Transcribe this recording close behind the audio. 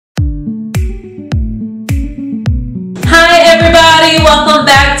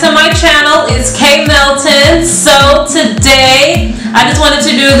back to my channel. It's K Melton. So today I just wanted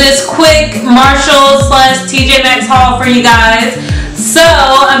to do this quick Marshall / TJ Maxx haul for you guys. So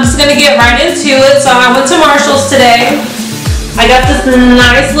I'm just gonna get right into it. So I went to Marshall's today. I got this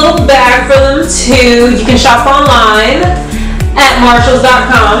nice little bag for them too. You can shop online at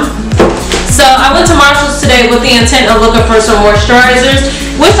marshalls.com. So I went to Marshall's today with the intent of looking for some moisturizers,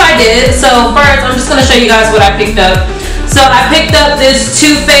 which I did. So first I'm just gonna show you guys what I picked up. So I picked up this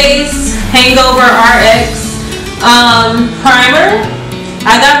Too Faced Hangover RX primer.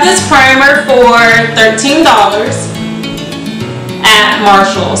 I got this primer for $13 at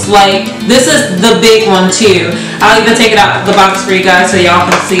Marshall's. Like, this is the big one too. I'll even take it out of the box for you guys so y'all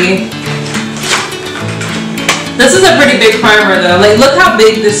can see. This is a pretty big primer though. Like, look how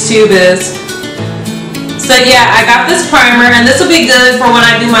big this tube is. So yeah, I got this primer, and this will be good for when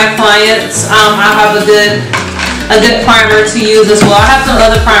I do my clients. I'll have a good primer to use as well. I have some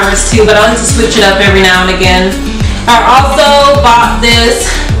other primers too, but I like to switch it up every now and again. I also bought this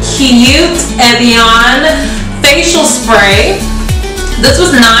cute Evian facial spray. This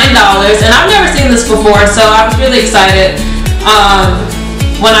was $9, and I've never seen this before, so I was really excited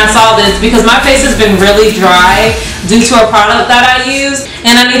when I saw this, because my face has been really dry due to a product that I use,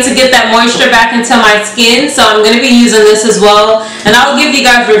 and I need to get that moisture back into my skin, so I'm going to be using this as well, and I'll give you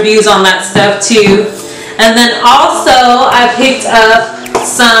guys reviews on that stuff too. And then also I picked up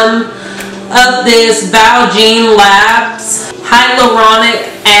some of this Valjean Labs hyaluronic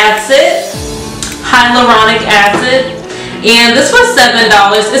acid, and this was $7.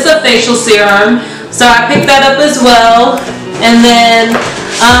 It's a facial serum, so I picked that up as well. And then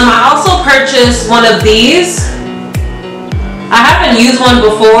I also purchased one of these. I haven't used one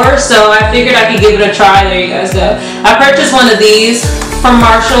before, so I figured I could give it a try. There you guys go. I purchased one of these from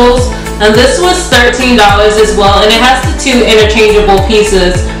Marshall's, and this was $13 as well, and it has the two interchangeable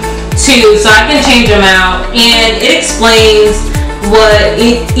pieces too, so I can change them out, and it explains what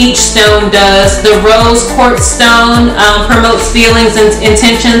each stone does. The rose quartz stone promotes feelings and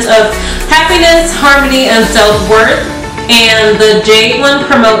intentions of happiness, harmony, and self-worth, and the jade one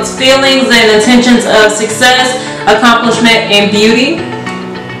promotes feelings and intentions of success, accomplishment, and beauty.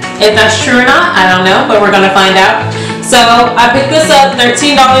 If that's true or not, I don't know, but we're gonna find out. So I picked this up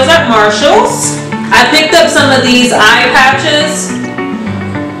 $13 at Marshall's. I picked up some of these eye patches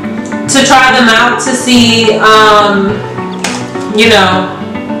to try them out to see, you know,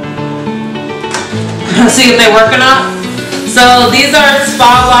 see if they work or not. So these are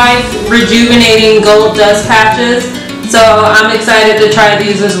Spa Life Rejuvenating Gold Dust Patches. So I'm excited to try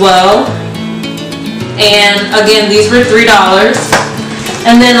these as well. And again, these were $3.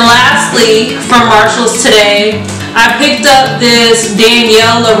 And then lastly, from Marshall's today, I picked up this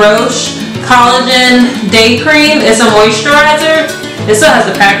Danielle LaRoche Collagen Day Cream. It's a moisturizer. It still has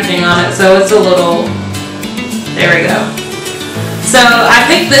the packaging on it, so it's a little, there we go. So I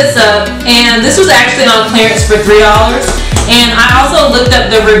picked this up, and this was actually on clearance for $3. And I also looked up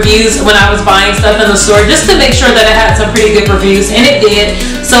the reviews when I was buying stuff in the store, just to make sure that it had some pretty good reviews, and it did.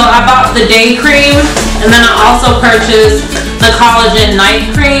 So I bought the day cream, and then I also purchased the collagen night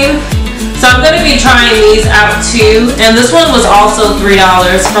cream. So I'm going to be trying these out too, and this one was also $3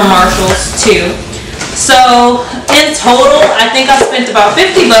 from Marshall's too. So in total, I think I spent about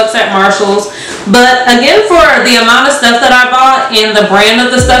 $50 at Marshall's. But again, for the amount of stuff that I bought and the brand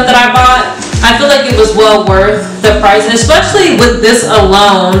of the stuff that I bought, I feel like it was well worth the price, especially with this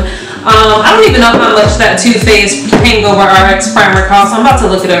alone. I don't even know how much that Too Faced Hangover RX primer costs. I'm about to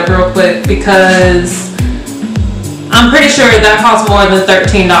look it up real quick, because I'm pretty sure that costs more than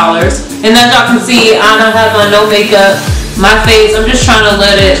 $13. And as y'all can see, I don't have on no makeup. My face, I'm just trying to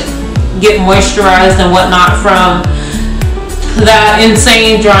let it get moisturized and whatnot from that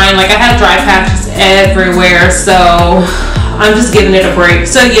insane drying. Like, I had dry patches everywhere, so I'm just giving it a break.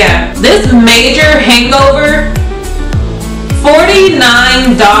 So yeah, this major hangover, $49.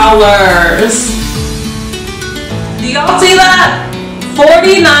 Do y'all see that?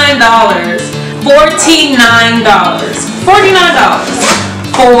 $49. $49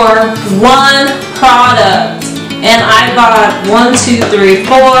 for one product, and I bought 6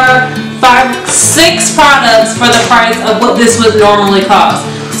 products for the price of what this would normally cost.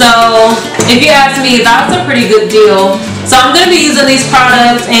 So if you ask me, that's a pretty good deal. So I'm going to be using these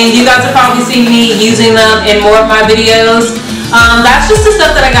products, and you guys will probably see me using them in more of my videos. That's just the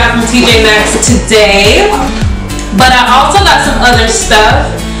stuff that I got from TJ Maxx today, but I also got some other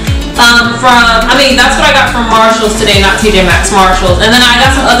stuff that's what I got from Marshall's today, not TJ Maxx, Marshall's. And then I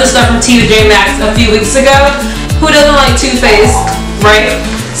got some other stuff from TJ Maxx a few weeks ago. Who doesn't like Too Faced, right?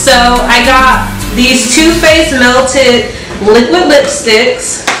 So I got these Too Faced Melted liquid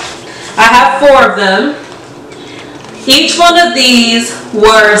lipsticks. I have 4 of them. Each one of these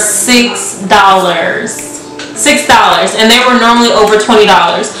were $6. $6, and they were normally over $20.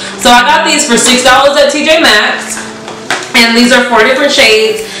 So I got these for $6 at TJ Maxx, and these are 4 different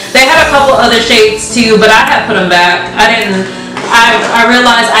shades. They had a couple other shades too, but I had put them back. I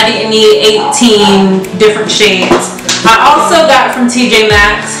realized I didn't need 18 different shades. I also got from TJ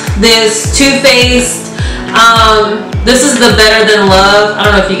Maxx this Too Faced. This is the Better Than Love. I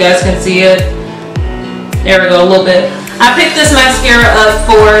don't know if you guys can see it. There we go, a little bit. I picked this mascara up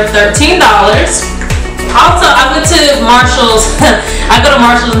for $13. Also, I went to Marshall's. I go to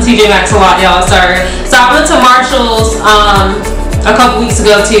Marshall's and TJ Maxx a lot, y'all. Sorry. So I went to Marshall's a couple weeks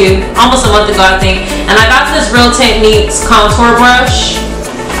ago too, almost a month ago I think, and I got this Real Techniques contour brush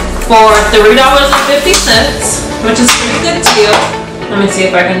for $3.50, which is pretty good too. Let me see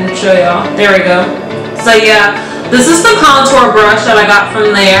if I can show y'all. There we go. So yeah, this is the contour brush that I got from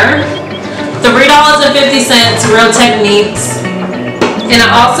there. $3.50, Real Techniques. And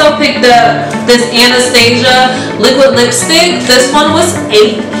I also picked up this Anastasia liquid lipstick. This one was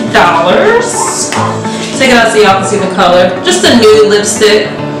 $8. Take it out so y'all can see the color. Just a nude lipstick.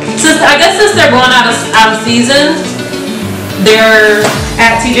 I guess since they're going out of season, they're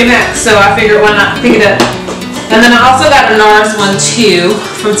at TJ Maxx, so I figured why not pick it up. And then I also got a NARS one too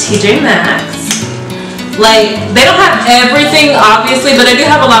from TJ Maxx. Like, they don't have everything obviously, but they do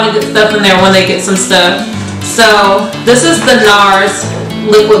have a lot of good stuff in there when they get some stuff. So this is the NARS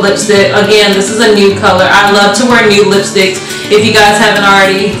liquid lipstick. Again, this is a nude color. I love to wear nude lipsticks, if you guys haven't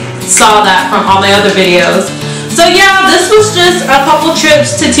already saw that from all my other videos. So yeah, this was just a couple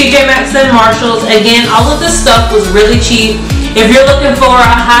trips to TJ Maxx and Marshalls. Again, all of this stuff was really cheap. If you're looking for a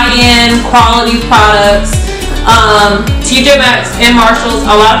high-end quality products, TJ Maxx and Marshalls,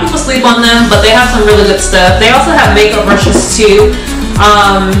 a lot of people sleep on them, but they have some really good stuff. They also have makeup brushes too.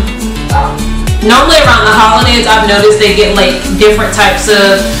 Normally around the holidays, I've noticed they get like different types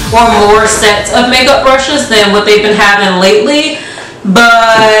of, or more sets of makeup brushes than what they've been having lately.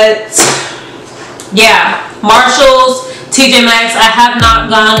 But yeah, Marshalls, TJ Maxx. I have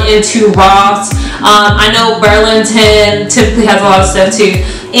not gone into Ross. I know Burlington typically has a lot of stuff too.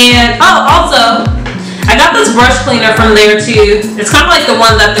 And oh, also, I got this brush cleaner from there too. It's kind of like the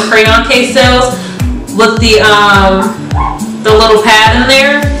one that the crayon case sells with the little pad in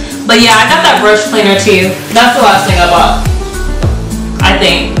there. But yeah, I got that brush cleaner too. That's the last thing I bought. I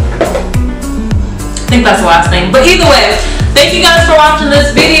think that's the last thing. But either way, thank you guys for watching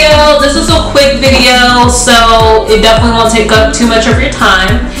this video. This is a quick video, so it definitely won't take up too much of your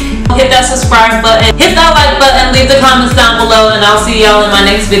time. Hit that subscribe button, hit that like button, leave the comments down below, and I'll see y'all in my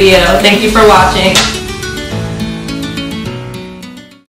next video. Thank you for watching.